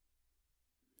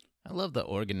I love the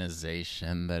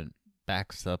organization that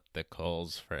backs up the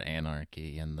calls for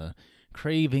anarchy and the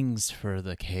cravings for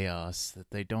the chaos that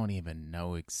they don't even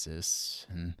know exists,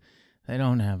 and they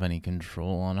don't have any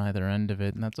control on either end of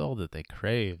it, and that's all that they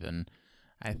crave. And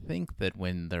I think that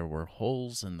when there were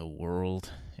holes in the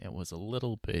world, it was a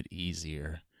little bit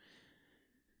easier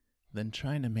than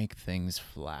trying to make things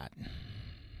flat.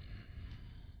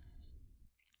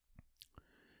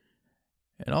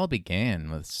 It all began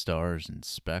with stars and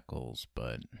speckles,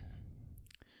 but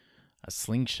a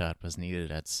slingshot was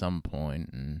needed at some point,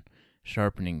 and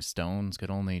sharpening stones could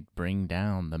only bring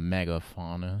down the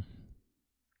megafauna.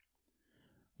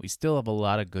 We still have a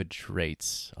lot of good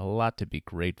traits, a lot to be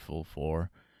grateful for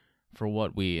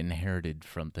what we inherited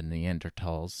from the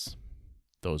Neanderthals,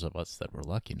 those of us that were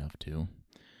lucky enough to.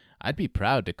 I'd be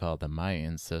proud to call them my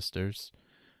ancestors,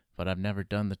 but I've never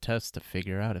done the test to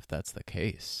figure out if that's the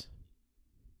case.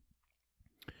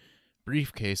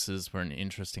 Briefcases were an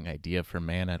interesting idea for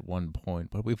man at one point,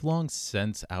 but we've long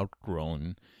since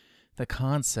outgrown the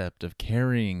concept of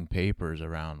carrying papers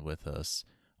around with us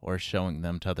or showing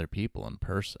them to other people in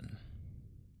person.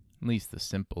 At least the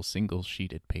simple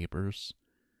single-sheeted papers.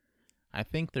 I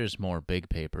think there's more big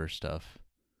paper stuff,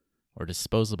 or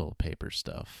disposable paper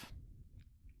stuff.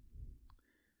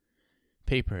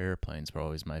 Paper airplanes were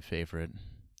always my favorite.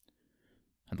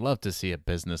 I'd love to see a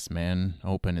businessman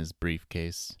open his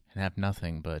briefcase and have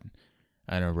nothing but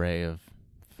an array of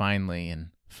finely and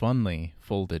funly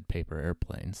folded paper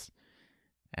airplanes,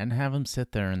 and have him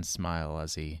sit there and smile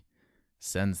as he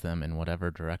sends them in whatever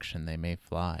direction they may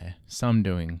fly, some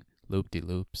doing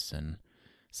loop-de-loops and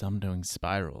some doing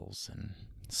spirals and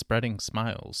spreading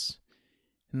smiles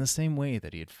in the same way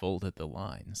that he had folded the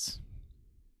lines.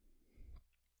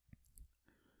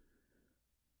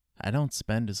 I don't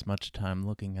spend as much time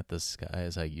looking at the sky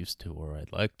as I used to or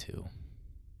I'd like to.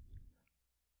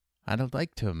 I'd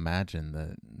like to imagine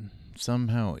that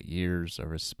somehow ears are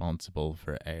responsible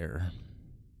for air,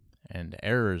 and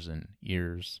errors in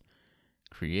ears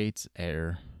creates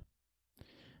air.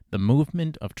 The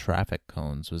movement of traffic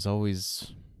cones was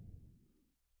always...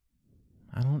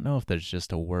 I don't know if there's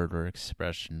just a word or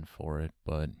expression for it,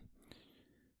 but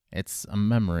it's a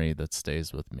memory that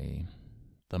stays with me.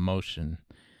 The motion,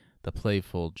 the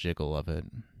playful jiggle of it,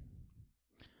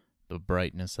 the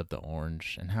brightness of the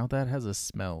orange, and how that has a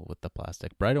smell with the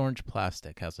plastic. Bright orange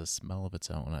plastic has a smell of its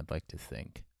own, I'd like to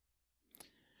think.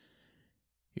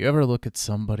 You ever look at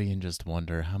somebody and just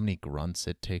wonder how many grunts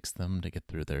it takes them to get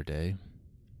through their day?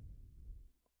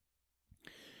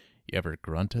 You ever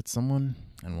grunt at someone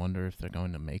and wonder if they're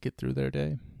going to make it through their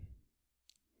day?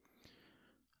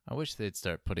 I wish they'd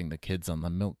start putting the kids on the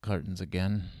milk cartons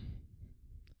again.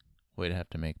 We'd have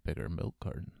to make bigger milk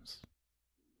cartons.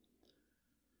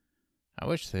 I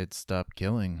wish they'd stop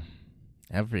killing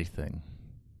everything.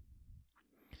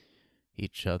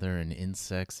 Each other and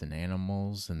insects and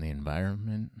animals and the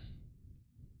environment.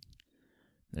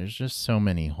 There's just so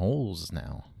many holes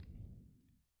now.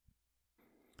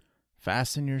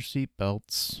 Fasten your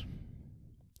seatbelts.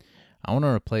 I want to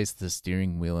replace the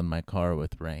steering wheel in my car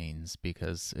with reins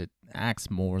because it acts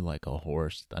more like a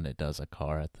horse than it does a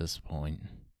car at this point.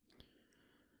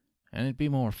 And it'd be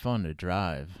more fun to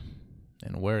drive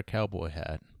and wear a cowboy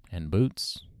hat and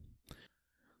boots. Can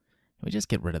we just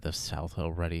get rid of the South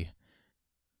already?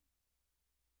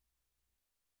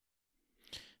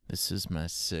 This is my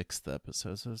 6th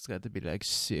episode, so it's got to be like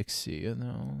 60, you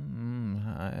know?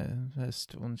 Hi,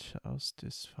 weißt du und schaust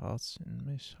das Faust in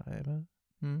mich schreibe?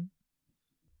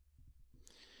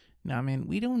 No, I mean,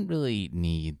 we don't really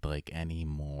need, like, any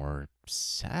more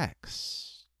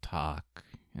sex talk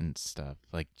and stuff.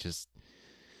 Like, just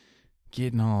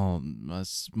getting all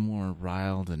us more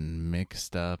riled and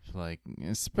mixed up, like,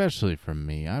 especially for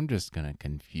me. I'm just gonna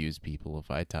confuse people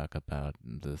if I talk about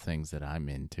the things that I'm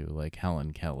into, like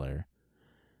Helen Keller.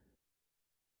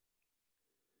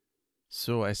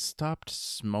 So I stopped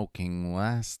smoking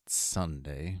last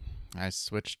Sunday. I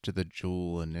switched to the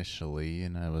Juul initially,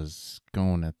 and I was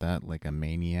going at that like a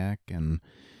maniac, and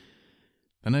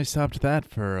then I stopped that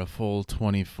for a full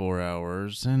 24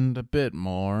 hours and a bit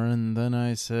more, and then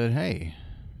I said, hey,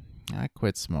 I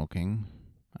quit smoking.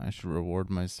 I should reward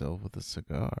myself with a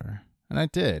cigar. And I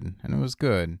did, and it was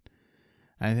good.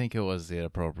 I think it was the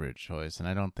appropriate choice, and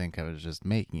I don't think I was just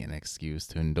making an excuse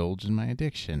to indulge in my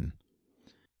addiction.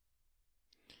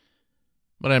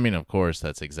 But I mean, of course,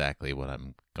 that's exactly what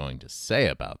I'm going to say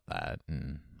about that,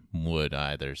 and would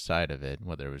either side of it,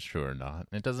 whether it was true or not,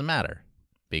 it doesn't matter,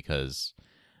 because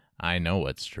I know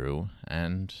what's true,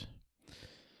 and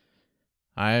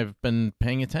I've been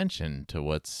paying attention to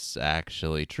what's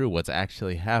actually true, what's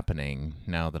actually happening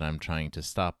now that I'm trying to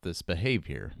stop this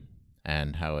behavior,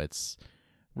 and how it's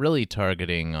really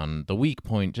targeting on the weak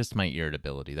point, just my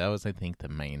irritability. That was, I think, the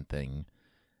main thing.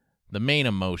 The main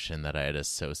emotion that I had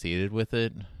associated with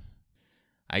it.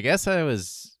 I guess I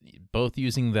was both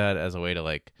using that as a way to,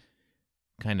 like,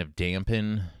 kind of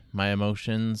dampen my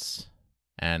emotions,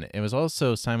 and it was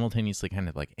also simultaneously kind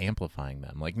of, like, amplifying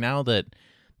them. Like, now that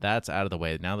that's out of the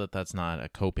way, now that that's not a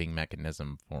coping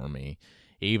mechanism for me,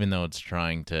 even though it's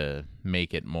trying to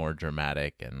make it more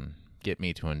dramatic and get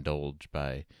me to indulge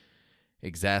by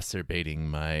exacerbating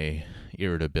my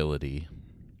irritability,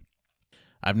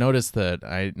 I've noticed that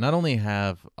I not only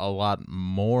have a lot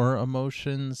more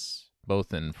emotions,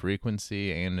 both in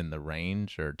frequency and in the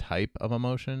range or type of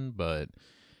emotion, but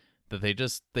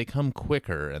that they come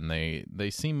quicker and they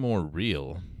seem more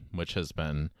real, which has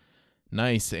been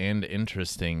nice and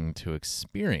interesting to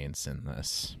experience in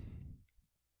this.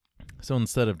 So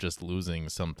instead of just losing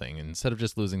something, instead of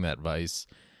just losing that vice,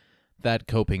 that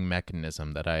coping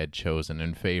mechanism that I had chosen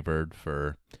and favored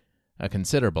for a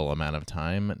considerable amount of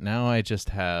time, now I just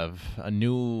have a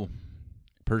new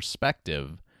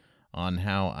perspective on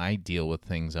how I deal with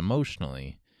things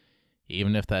emotionally,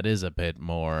 even if that is a bit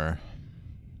more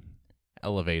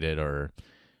elevated or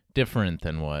different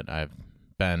than what I've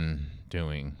been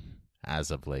doing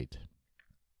as of late.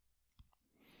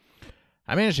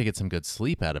 I managed to get some good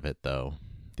sleep out of it, though.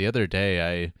 The other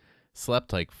day, I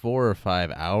slept like 4 or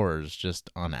 5 hours just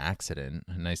on accident,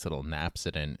 a nice little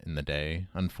napsident in the day.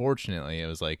 Unfortunately, it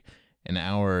was like an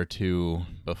hour or two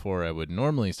before I would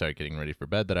normally start getting ready for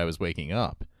bed that I was waking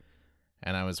up.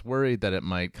 And I was worried that it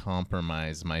might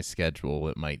compromise my schedule,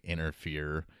 it might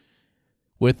interfere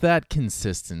with that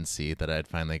consistency that I'd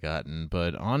finally gotten.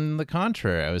 But on the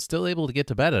contrary, I was still able to get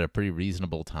to bed at a pretty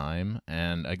reasonable time.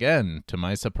 And again, to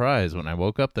my surprise, when I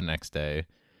woke up the next day,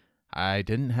 I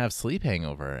didn't have sleep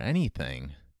hangover or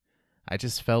anything. I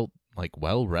just felt like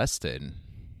well rested,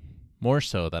 more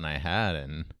so than I had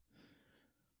in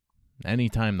any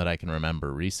time that I can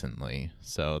remember recently.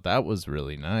 So that was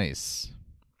really nice.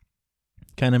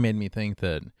 Kind of made me think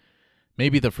that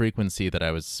maybe the frequency that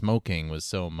I was smoking was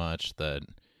so much that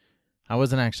I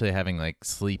wasn't actually having like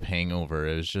sleep hangover.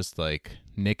 It was just like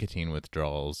nicotine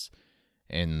withdrawals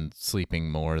and sleeping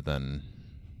more than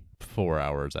 4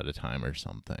 hours at a time or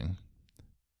something.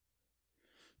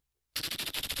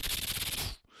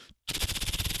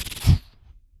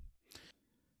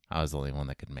 I was the only one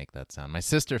that could make that sound. My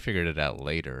sister figured it out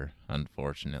later,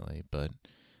 unfortunately, but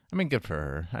I mean, good for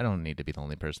her. I don't need to be the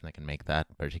only person that can make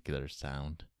that particular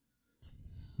sound.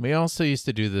 We also used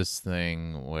to do this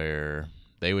thing where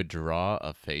they would draw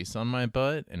a face on my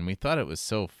butt, and we thought it was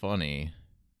so funny.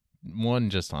 One,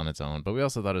 just on its own, but we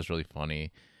also thought it was really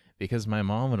funny because my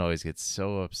mom would always get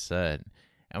so upset,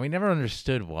 and we never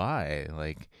understood why.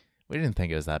 Like, we didn't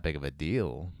think it was that big of a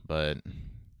deal, but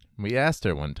we asked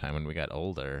her one time when we got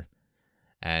older,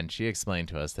 and she explained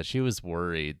to us that she was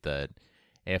worried that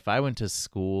if I went to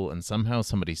school and somehow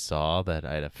somebody saw that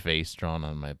I had a face drawn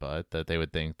on my butt, that they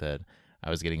would think that I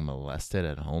was getting molested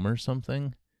at home or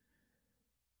something.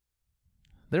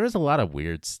 There was a lot of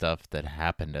weird stuff that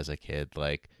happened as a kid,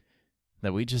 like,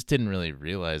 that we just didn't really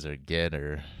realize or get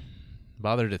or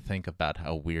bother to think about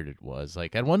how weird it was.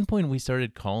 Like, at one point we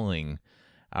started calling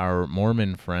our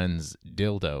Mormon friends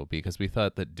Dildo because we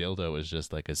thought that Dildo was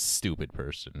just like a stupid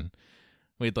person.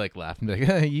 We'd like laugh and be like,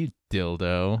 hey, you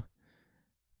dildo.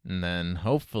 And then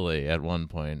hopefully at one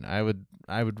point I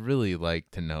would really like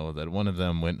to know that one of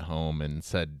them went home and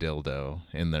said dildo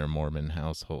in their Mormon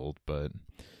household, but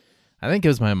I think it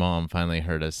was my mom finally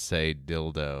heard us say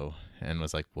dildo and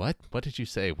was like, what? What did you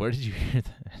say? Where did you hear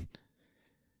that?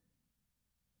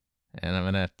 And I'm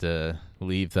going to have to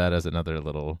leave that as another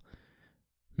little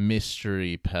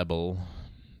mystery pebble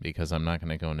because I'm not going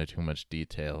to go into too much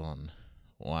detail on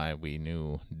why we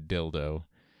knew dildo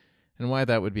and why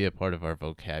that would be a part of our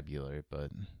vocabulary,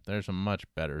 but there's a much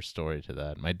better story to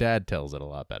that. My dad tells it a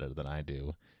lot better than I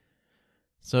do.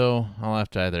 So I'll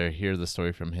have to either hear the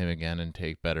story from him again and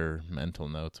take better mental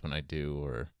notes when I do,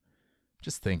 or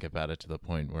just think about it to the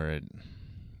point where it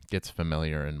gets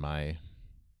familiar in my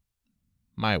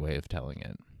way of telling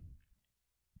it.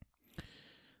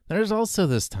 There's also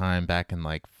this time back in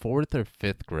like 4th or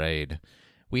 5th grade,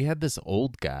 we had this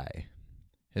old guy.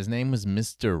 His name was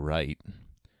Mr. Wright.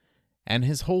 And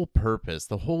his whole purpose,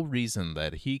 the whole reason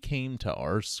that he came to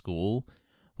our school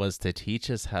was to teach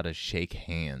us how to shake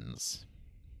hands.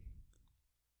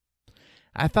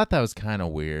 I thought that was kind of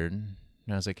weird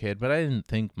when I was a kid, but I didn't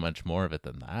think much more of it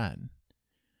than that.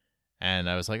 And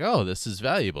I was like, oh, this is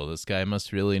valuable. This guy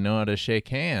must really know how to shake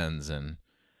hands. And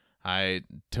I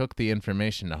took the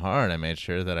information to heart. I made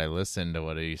sure that I listened to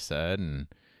what he said and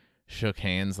shook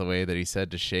hands the way that he said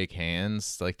to shake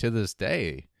hands. Like, to this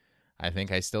day, I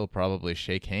think I still probably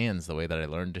shake hands the way that I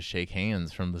learned to shake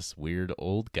hands from this weird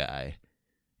old guy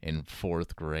in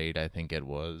 4th grade, I think it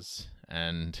was.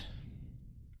 And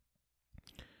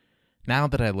now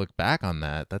that I look back on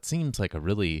that, that seems like a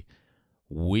really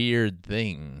weird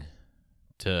thing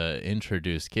to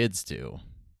introduce kids to.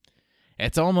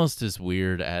 It's almost as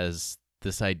weird as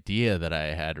this idea that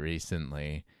I had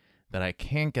recently that I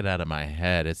can't get out of my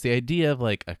head. It's the idea of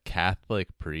like a Catholic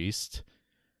priest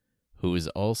who is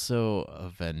also a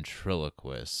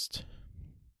ventriloquist.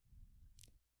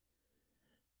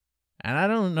 And I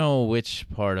don't know which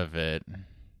part of it,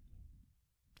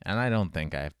 and I don't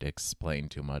think I have to explain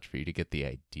too much for you to get the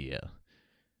idea.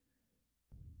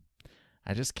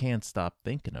 I just can't stop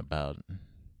thinking about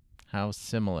how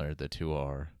similar the two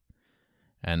are,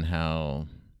 and how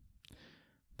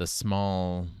the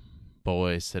small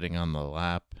boy sitting on the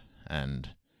lap and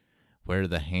where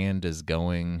the hand is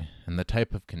going and the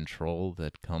type of control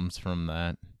that comes from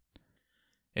that.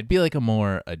 It'd be like a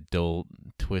more adult,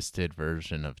 twisted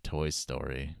version of Toy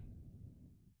Story.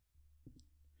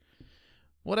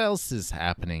 What else is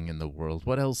happening in the world?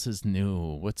 What else is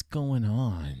new? What's going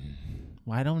on?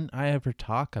 Why don't I ever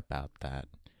talk about that?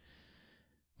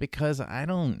 Because I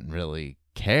don't really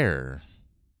care.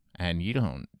 And you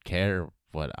don't care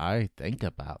what I think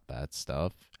about that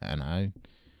stuff. And I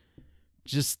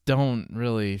just don't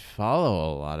really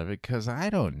follow a lot of it because I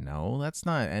don't know. That's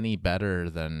not any better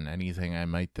than anything I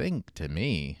might think to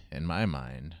me, in my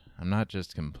mind. I'm not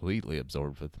just completely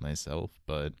absorbed with myself,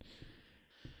 but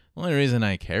the only reason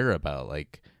I care about,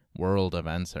 like, world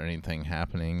events or anything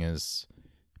happening is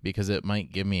because it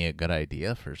might give me a good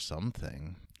idea for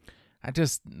something.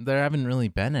 There haven't really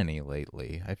been any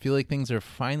lately. I feel like things are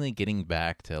finally getting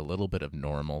back to a little bit of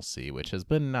normalcy, which has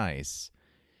been nice.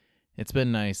 It's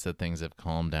been nice that things have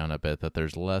calmed down a bit, that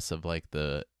there's less of like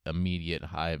the immediate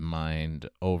hive mind,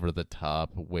 over the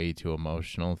top, way too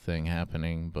emotional thing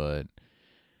happening, but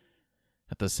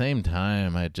at the same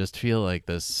time, I just feel like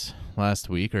this last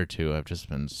week or two, I've just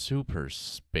been super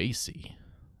spacey.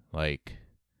 Like,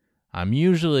 I'm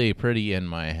usually pretty in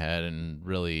my head and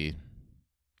really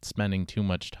spending too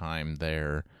much time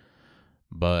there,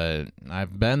 but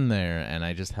I've been there and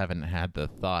I just haven't had the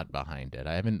thought behind it.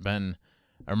 I haven't been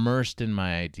immersed in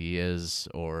my ideas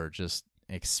or just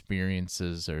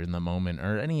experiences or in the moment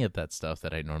or any of that stuff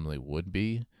that I normally would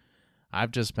be.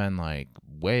 I've just been like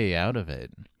way out of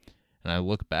it. And I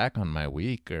look back on my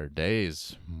week or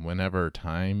days whenever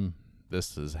time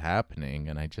this is happening,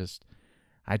 and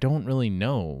I don't really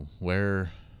know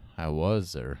where I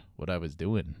was or what I was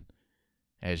doing.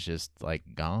 It's just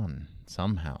like gone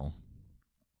somehow.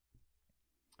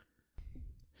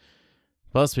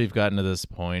 Plus, we've gotten to this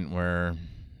point where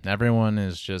everyone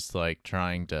is just like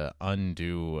trying to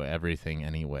undo everything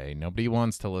anyway. Nobody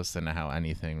wants to listen to how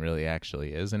anything really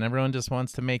actually is, and everyone just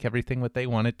wants to make everything what they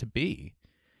want it to be.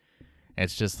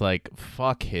 It's just like,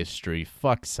 fuck history,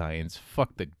 fuck science,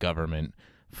 fuck the government,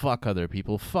 fuck other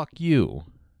people, fuck you.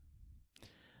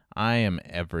 I am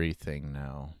everything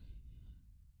now.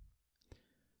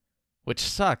 Which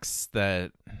sucks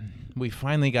that we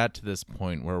finally got to this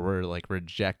point where we're like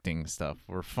rejecting stuff.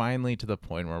 We're finally to the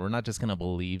point where we're not just going to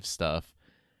believe stuff.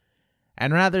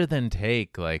 And rather than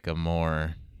take like a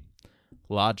more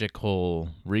logical,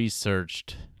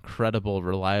 researched, credible,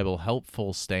 reliable,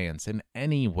 helpful stance in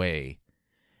any way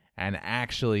and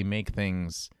actually make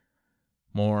things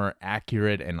more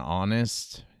accurate and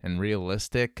honest and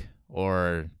realistic,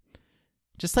 or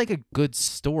just like a good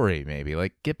story, maybe.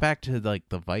 Like, get back to like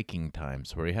the Viking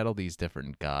times where we had all these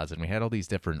different gods and we had all these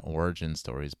different origin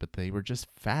stories, but they were just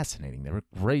fascinating. They were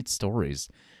great stories,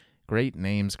 great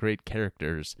names, great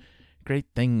characters, great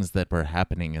things that were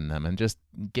happening in them, and just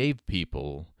gave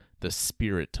people the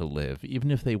spirit to live,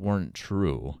 even if they weren't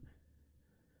true.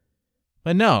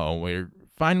 But no, we're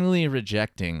finally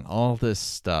rejecting all this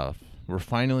stuff. We're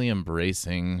finally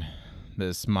embracing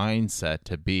this mindset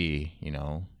to be,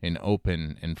 an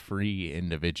open and free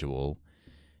individual,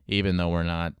 even though we're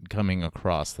not coming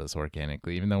across this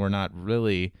organically, even though we're not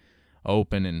really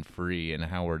open and free in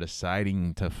how we're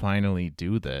deciding to finally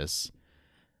do this.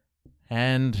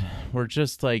 And we're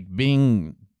just like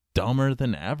being dumber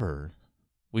than ever.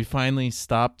 We finally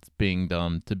stopped being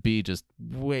dumb to be just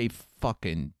way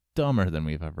fucking dumber than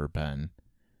we've ever been.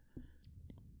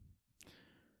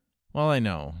 Well, I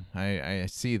know. I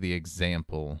see the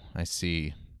example. I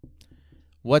see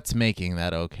what's making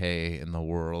that okay in the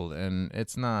world, and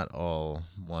it's not all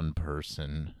one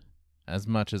person. As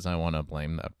much as I want to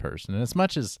blame that person, and as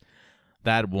much as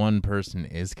that one person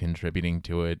is contributing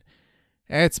to it,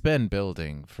 it's been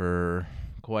building for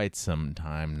quite some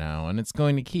time now, and it's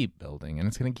going to keep building, and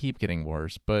it's going to keep getting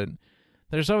worse, but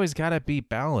there's always got to be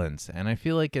balance, and I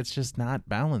feel like it's just not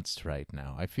balanced right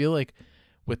now. I feel like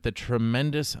with the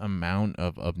tremendous amount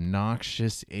of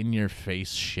obnoxious,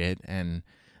 in-your-face shit and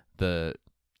the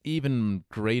even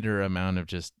greater amount of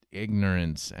just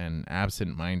ignorance and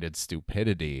absent-minded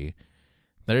stupidity,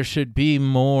 there should be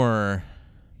more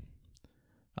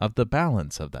of the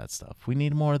balance of that stuff. We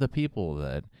need more of the people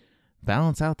that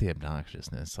balance out the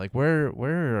obnoxiousness. Like, where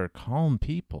are calm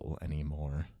people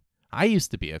anymore? I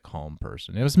used to be a calm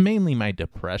person. It was mainly my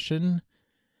depression,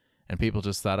 and people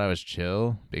just thought I was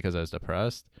chill because I was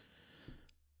depressed.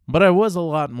 But I was a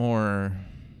lot more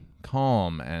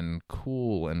calm and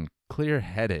cool and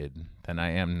clear-headed than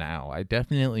I am now. I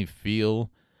definitely feel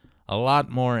a lot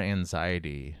more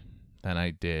anxiety than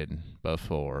I did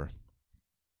before.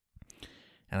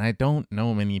 And I don't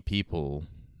know many people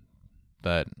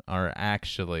that are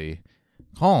actually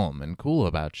calm and cool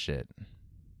about shit.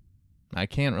 I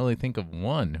can't really think of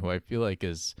one who I feel like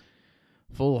is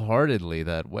full-heartedly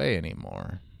that way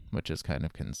anymore, which is kind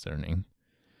of concerning.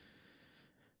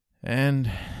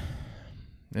 And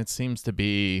it seems to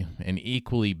be an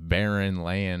equally barren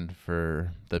land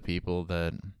for the people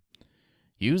that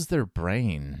use their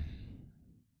brain.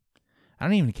 I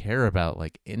don't even care about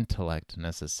like intellect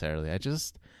necessarily.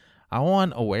 I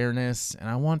want awareness, and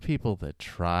I want people that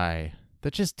try,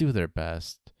 that just do their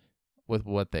best with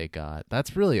what they got.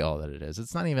 That's really all that it is.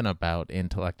 It's not even about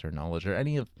intellect or knowledge or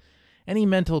any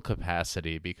mental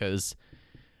capacity, because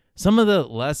some of the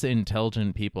less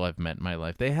intelligent people I've met in my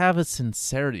life, they have a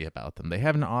sincerity about them. They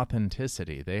have an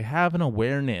authenticity. They have an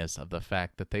awareness of the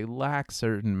fact that they lack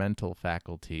certain mental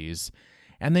faculties,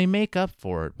 and they make up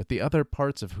for it with the other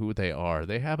parts of who they are.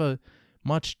 They have a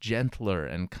much gentler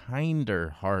and kinder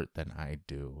heart than I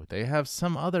do. They have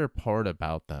some other part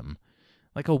about them,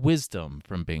 like a wisdom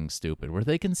from being stupid, where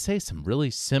they can say some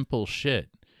really simple shit.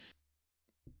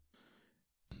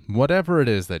 Whatever it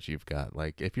is that you've got,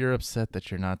 like if you're upset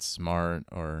that you're not smart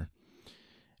or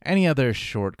any other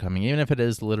shortcoming, even if it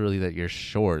is literally that you're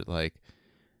short, like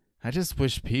I just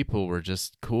wish people were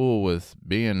just cool with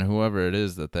being whoever it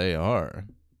is that they are.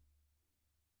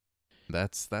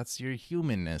 That's your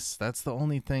humanness. That's the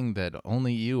only thing that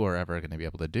only you are ever going to be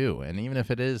able to do. And even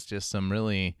if it is just some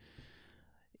really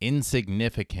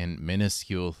insignificant,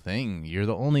 minuscule thing, you're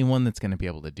the only one that's going to be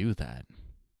able to do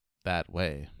that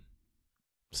way.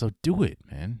 So do it,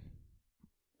 man.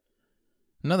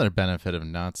 Another benefit of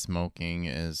not smoking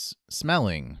is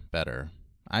smelling better.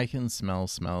 I can smell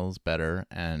smells better,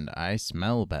 and I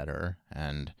smell better,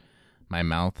 and my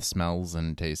mouth smells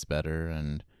and tastes better,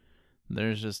 and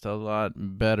there's just a lot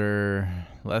better,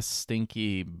 less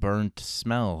stinky, burnt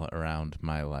smell around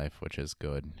my life, which is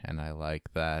good, and I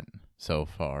like that so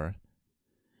far.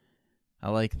 I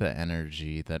like the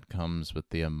energy that comes with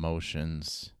the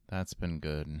emotions. That's been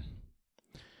good.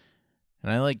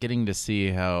 And I like getting to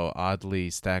see how oddly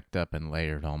stacked up and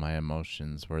layered all my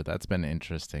emotions were. That's been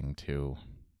interesting, too.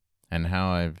 And how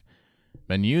I've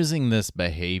been using this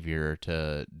behavior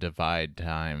to divide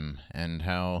time, and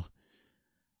how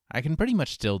I can pretty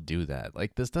much still do that.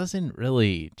 Like, this doesn't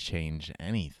really change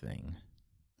anything.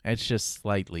 It's just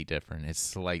slightly different. It's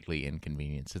slightly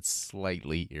inconvenient. It's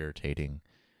slightly irritating.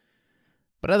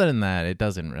 But other than that, it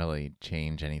doesn't really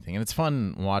change anything. And it's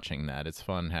fun watching that. It's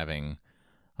fun having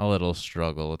a little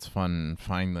struggle. It's fun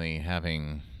finally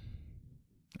having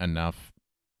enough,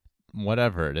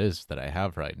 whatever it is that I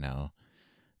have right now,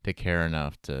 to care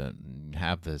enough to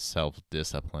have this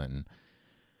self-discipline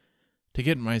to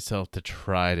get myself to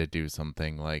try to do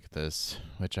something like this,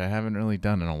 which I haven't really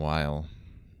done in a while.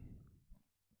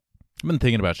 I've been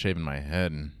thinking about shaving my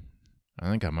head, and I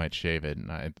think I might shave it.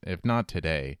 And if not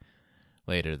today,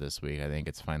 later this week, I think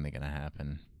it's finally going to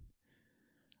happen.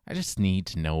 I just need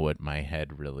to know what my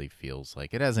head really feels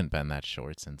like. It hasn't been that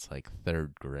short since like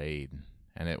 3rd grade,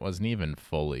 and it wasn't even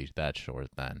fully that short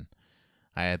then.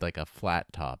 I had like a flat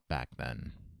top back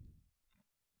then.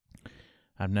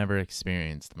 I've never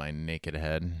experienced my naked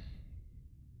head.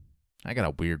 I got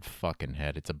a weird fucking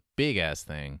head. It's a big-ass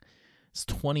thing. It's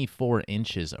 24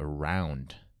 inches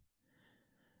around.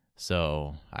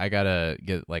 So I gotta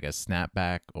get like a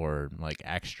snapback or like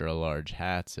extra large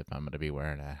hats if I'm gonna be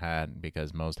wearing a hat,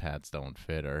 because most hats don't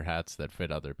fit, or hats that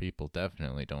fit other people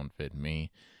definitely don't fit me.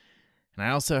 And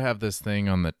I also have this thing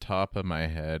on the top of my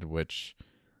head, which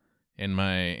In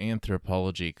my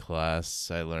anthropology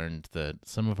class, I learned that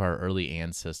some of our early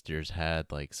ancestors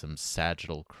had like some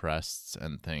sagittal crests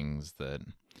and things that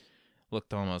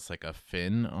looked almost like a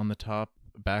fin on the top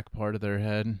back part of their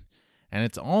head. And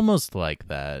it's almost like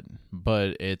that,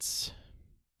 but it's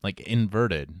like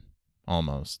inverted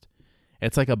almost.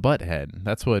 It's like a butt head.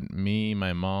 That's what me,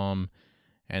 my mom,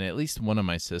 and at least one of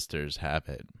my sisters have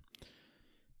it.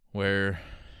 Where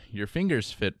your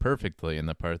fingers fit perfectly in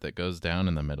the part that goes down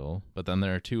in the middle, but then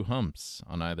there are two humps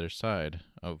on either side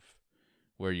of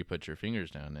where you put your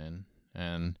fingers down in.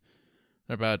 And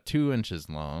they're about 2 inches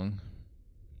long.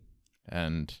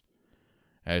 And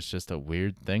it's just a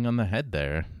weird thing on the head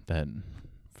there that,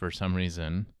 for some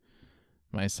reason,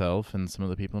 myself and some of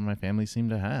the people in my family seem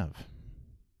to have.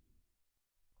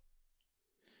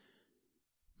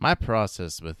 My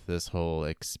process with this whole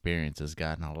experience has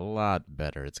gotten a lot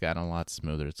better. It's gotten a lot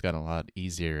smoother. It's gotten a lot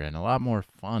easier and a lot more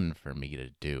fun for me to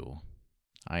do.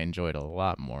 I enjoy it a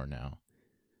lot more now.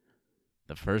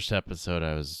 The first episode,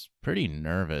 I was pretty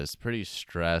nervous, pretty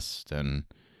stressed, and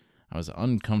I was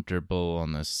uncomfortable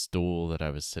on the stool that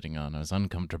I was sitting on. I was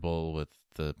uncomfortable with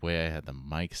the way I had the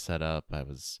mic set up. I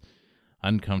was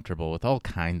uncomfortable with all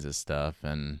kinds of stuff,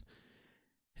 and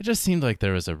it just seemed like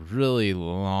there was a really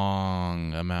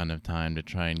long amount of time to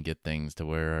try and get things to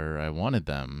where I wanted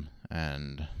them.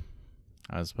 And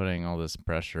I was putting all this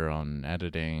pressure on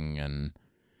editing and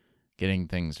getting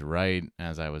things right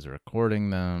as I was recording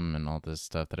them and all this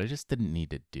stuff that I just didn't need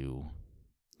to do.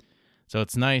 So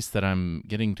it's nice that I'm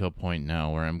getting to a point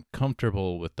now where I'm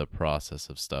comfortable with the process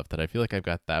of stuff, that I feel like I've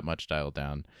got that much dialed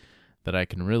down, that I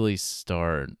can really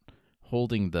start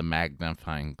holding the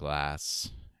magnifying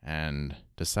glass and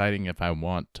deciding if I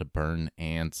want to burn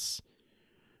ants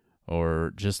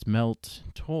or just melt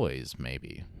toys,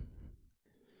 maybe.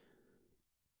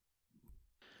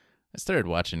 I started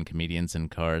watching comedians in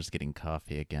cars getting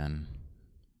coffee again,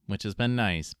 which has been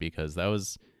nice because that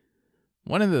was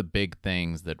one of the big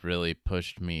things that really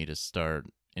pushed me to start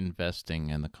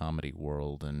investing in the comedy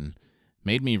world and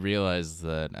made me realize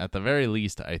that at the very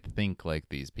least I think like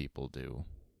these people do.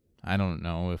 I don't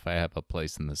know if I have a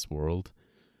place in this world,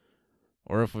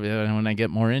 or if when I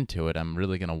get more into it, I'm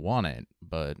really going to want it.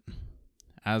 But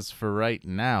as for right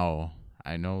now,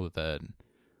 I know that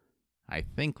I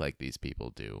think like these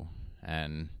people do.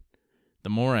 And the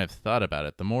more I've thought about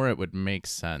it, the more it would make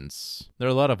sense. There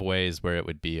are a lot of ways where it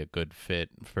would be a good fit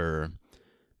for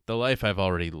the life I've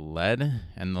already led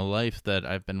and the life that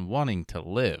I've been wanting to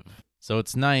live. So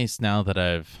it's nice now that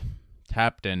I've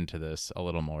tapped into this a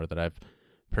little more, that I've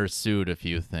pursued a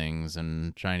few things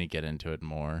and trying to get into it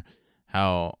more,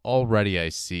 how already I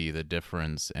see the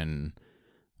difference in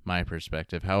my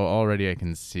perspective, how already I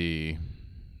can see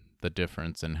the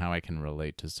difference in how I can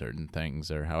relate to certain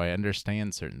things or how I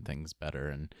understand certain things better.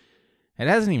 And it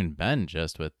hasn't even been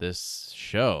just with this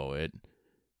show. It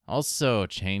also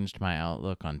changed my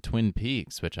outlook on Twin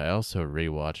Peaks, which I also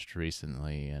rewatched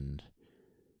recently and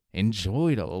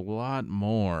enjoyed a lot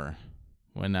more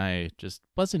when I just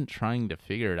wasn't trying to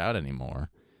figure it out anymore,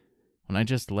 when I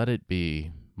just let it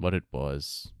be what it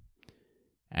was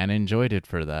and enjoyed it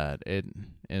for that. It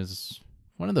is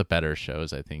one of the better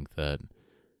shows, I think, that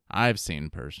I've seen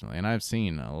personally, and I've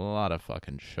seen a lot of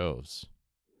fucking shows.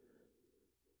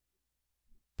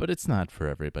 But it's not for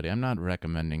everybody. I'm not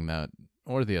recommending that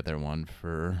or the other one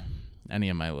for any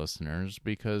of my listeners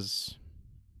because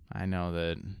I know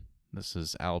that this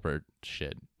is Albert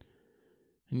shit.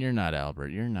 And you're not Albert.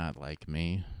 You're not like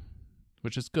me,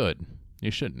 which is good.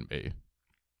 You shouldn't be.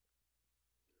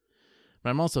 But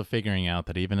I'm also figuring out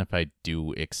that even if I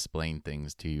do explain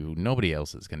things to you, nobody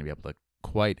else is going to be able to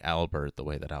quite Albert the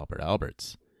way that Albert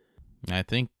Alberts. I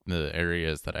think the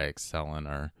areas that I excel in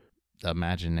are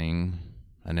imagining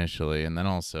initially, and then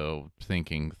also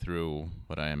thinking through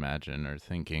what I imagine or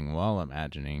thinking while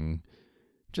imagining.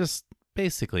 Just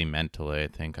basically mentally, I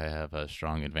think I have a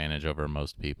strong advantage over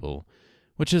most people,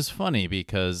 which is funny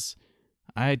because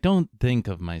I don't think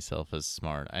of myself as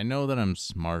smart. I know that I'm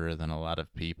smarter than a lot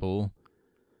of people,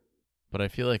 but I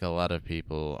feel like a lot of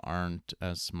people aren't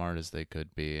as smart as they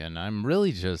could be, and I'm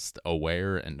really just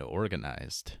aware and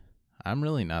organized. I'm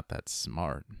really not that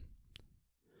smart.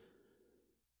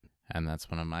 And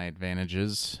that's one of my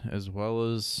advantages, as well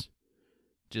as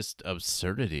just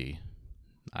absurdity.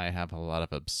 I have a lot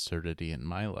of absurdity in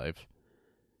my life,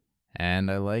 and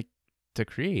I like to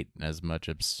create as much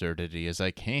absurdity as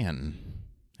I can,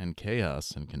 and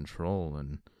chaos and control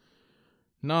and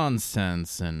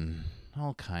nonsense and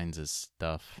all kinds of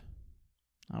stuff.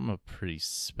 I'm a pretty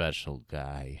special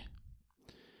guy.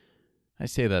 I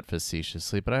say that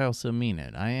facetiously, but I also mean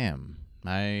it. I am.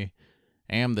 I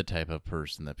I am the type of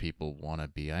person that people want to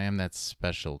be. I am that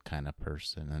special kind of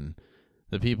person, and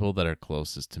the people that are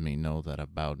closest to me know that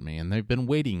about me, and they've been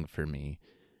waiting for me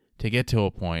to get to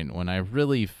a point when I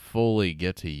really fully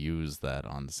get to use that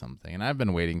on something. And I've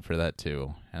been waiting for that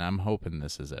too, and I'm hoping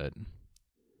this is it.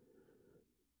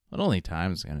 But only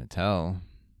time's going to tell.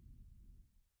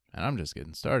 And I'm just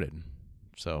getting started.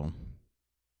 So,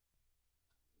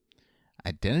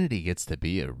 identity gets to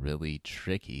be a really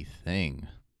tricky thing.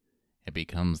 It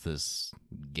becomes this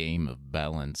game of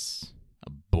balance, a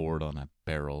board on a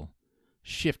barrel,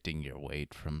 shifting your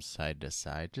weight from side to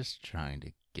side, just trying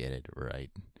to get it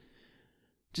right.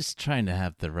 Just trying to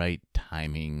have the right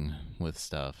timing with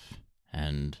stuff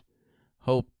and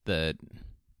hope that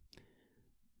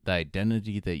the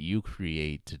identity that you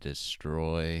create to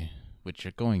destroy, which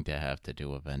you're going to have to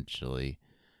do eventually,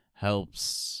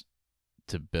 helps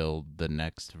to build the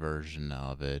next version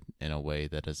of it in a way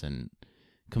that isn't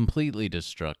completely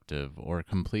destructive or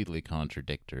completely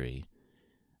contradictory,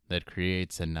 that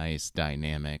creates a nice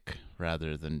dynamic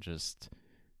rather than just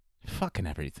fucking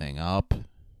everything up,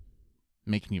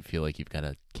 making you feel like you've got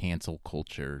to cancel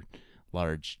culture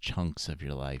large chunks of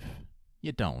your life.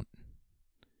 You don't.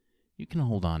 You can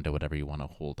hold on to whatever you want to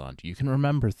hold on to. You can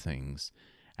remember things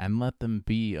and let them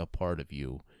be a part of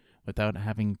you without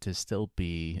having to still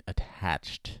be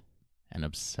attached and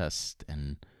obsessed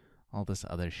and all this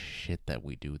other shit that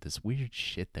we do, this weird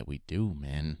shit that we do,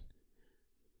 man.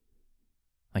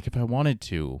 Like, if I wanted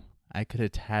to, I could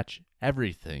attach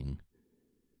everything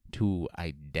to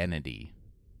identity.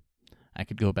 I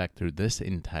could go back through this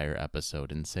entire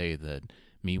episode and say that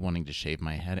me wanting to shave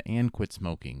my head and quit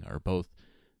smoking are both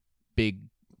big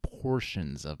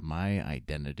portions of my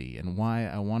identity and why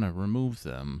I want to remove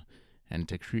them and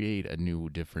to create a new,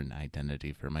 different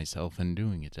identity for myself, and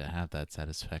doing it to have that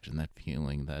satisfaction, that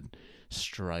feeling, that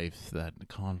strife, that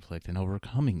conflict, and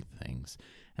overcoming things.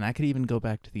 And I could even go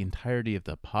back to the entirety of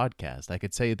the podcast. I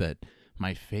could say that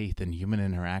my faith and human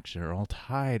interaction are all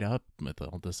tied up with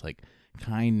all this, like,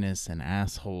 kindness and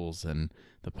assholes, and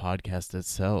the podcast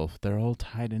itself. They're all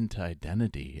tied into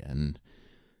identity, and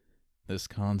this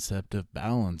concept of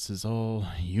balance is all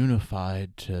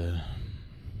unified to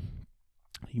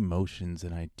emotions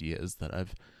and ideas that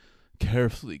I've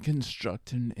carefully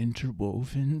constructed and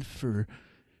interwoven for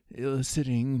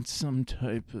eliciting some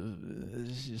type of...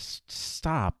 Just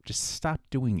stop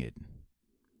doing it.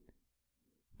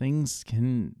 Things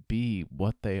can be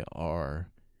what they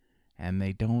are, and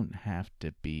they don't have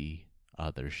to be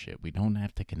other shit. We don't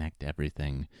have to connect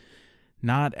everything.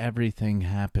 Not everything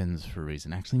happens for a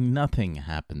reason. Actually, nothing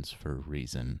happens for a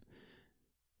reason.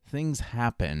 Things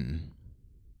happen,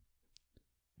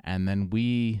 and then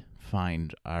we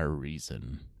find our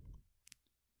reason.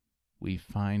 We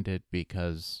find it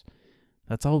because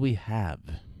that's all we have,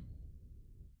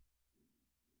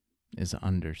 is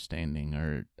understanding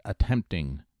or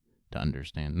attempting to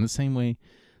understand. In the same way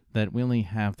that we only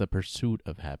have the pursuit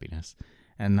of happiness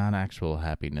and not actual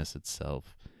happiness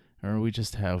itself, or we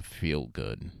just have feel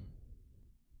good.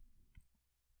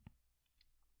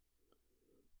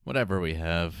 Whatever we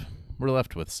have, we're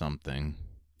left with something.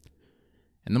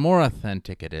 And the more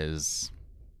authentic it is,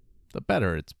 the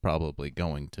better it's probably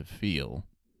going to feel.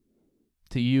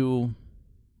 To you,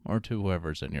 or to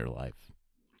whoever's in your life.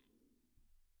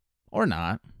 Or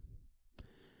not.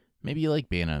 Maybe you like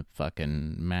being a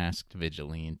fucking masked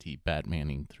vigilante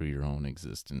Batmaning through your own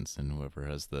existence, and whoever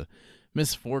has the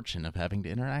misfortune of having to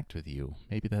interact with you.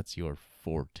 Maybe that's your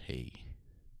forte.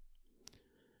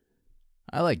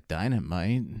 I like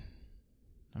dynamite.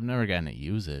 I've never gotten to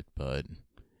use it, but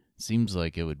it seems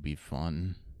like it would be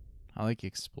fun. I like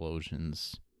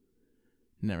explosions.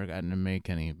 Never gotten to make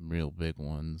any real big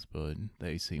ones, but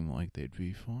they seem like they'd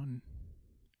be fun.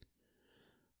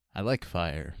 I like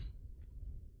fire.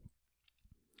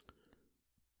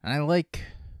 And I like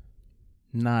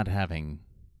not having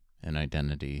an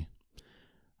identity.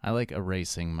 I like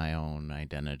erasing my own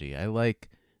identity. I like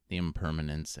the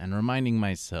impermanence and reminding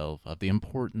myself of the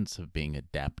importance of being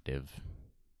adaptive.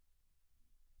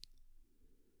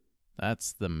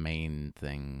 That's the main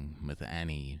thing with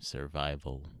any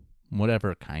survival,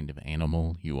 whatever kind of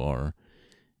animal you are,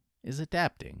 is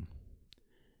adapting.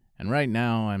 And right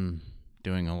now I'm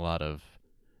doing a lot of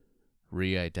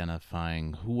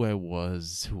re-identifying who I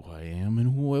was, who I am,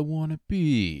 and who I want to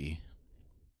be.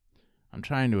 I'm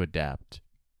trying to adapt.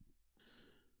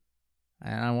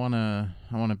 And I want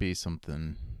to be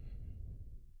something.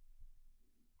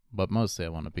 But mostly I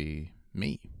want to be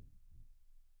me.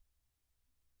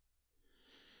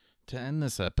 To end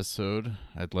this episode,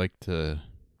 I'd like to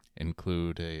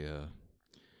include a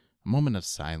moment of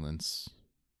silence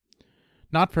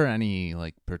Not for any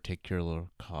like particular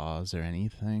cause or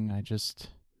anything. I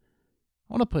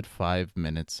want to put 5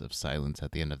 minutes of silence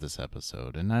at the end of this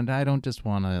episode, and I don't just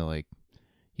want to like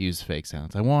use fake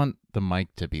silence. I want the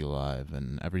mic to be live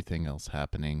and everything else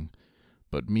happening,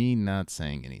 but me not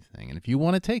saying anything. And if you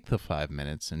want to take the 5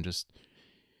 minutes and just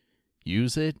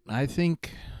use it, I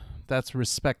think that's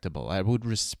respectable. I would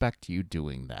respect you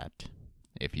doing that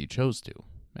if you chose to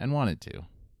and wanted to.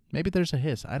 Maybe there's a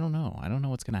hiss. I don't know. I don't know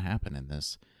what's going to happen in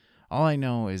this. All I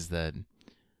know is that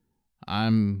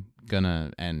I'm going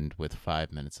to end with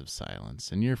 5 minutes of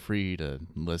silence, and you're free to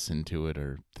listen to it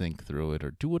or think through it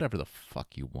or do whatever the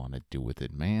fuck you want to do with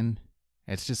it, man.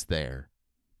 It's just there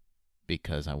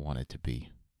because I want it to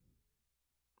be.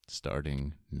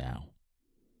 Starting now.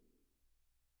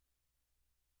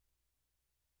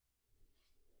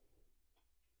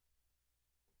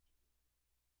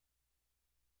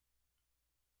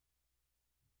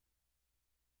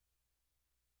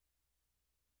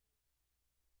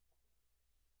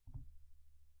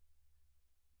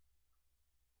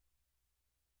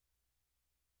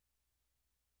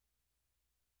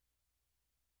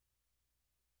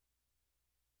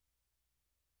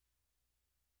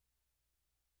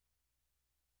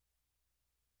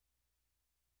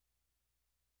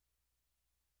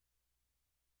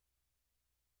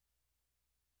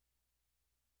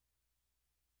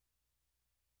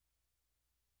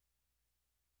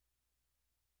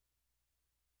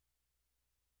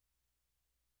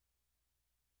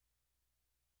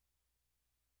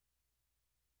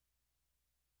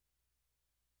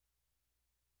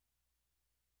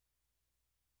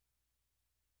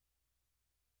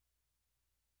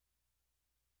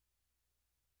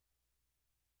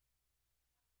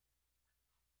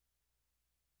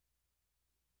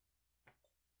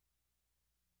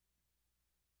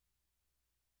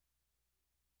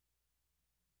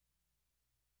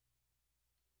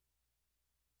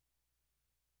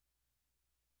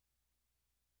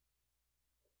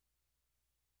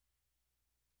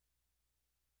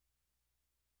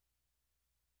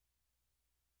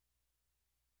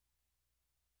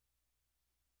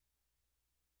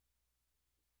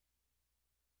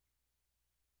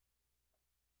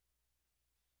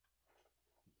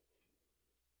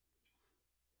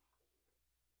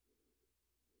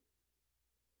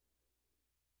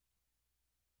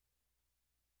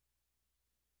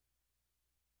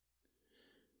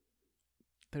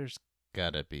 There's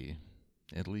gotta be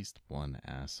at least one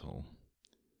asshole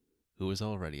who was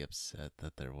already upset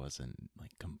that there wasn't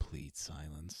like complete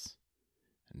silence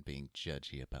and being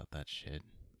judgy about that shit.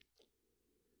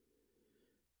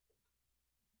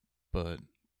 But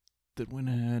that went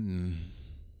ahead and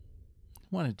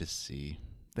wanted to see.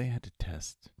 They had to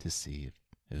test to see if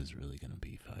it was really going to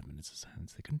be 5 minutes of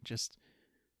silence. They couldn't just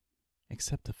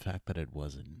accept the fact that it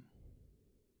wasn't.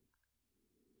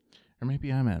 Or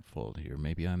maybe I'm at fault here.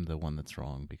 Maybe I'm the one that's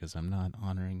wrong because I'm not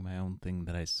honoring my own thing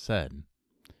that I said.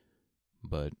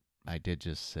 But I did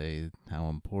just say how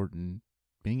important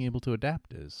being able to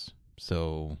adapt is.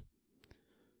 So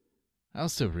I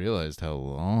also realized how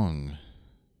long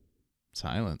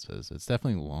silence is. It's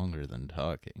definitely longer than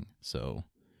talking. So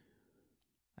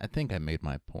I think I made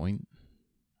my point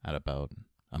at about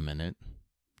a minute.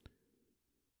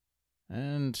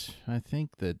 And I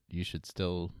think that you should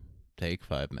still take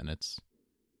 5 minutes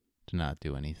to not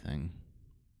do anything,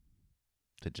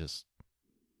 to just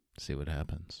see what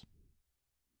happens.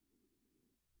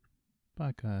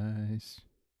 Bye, guys.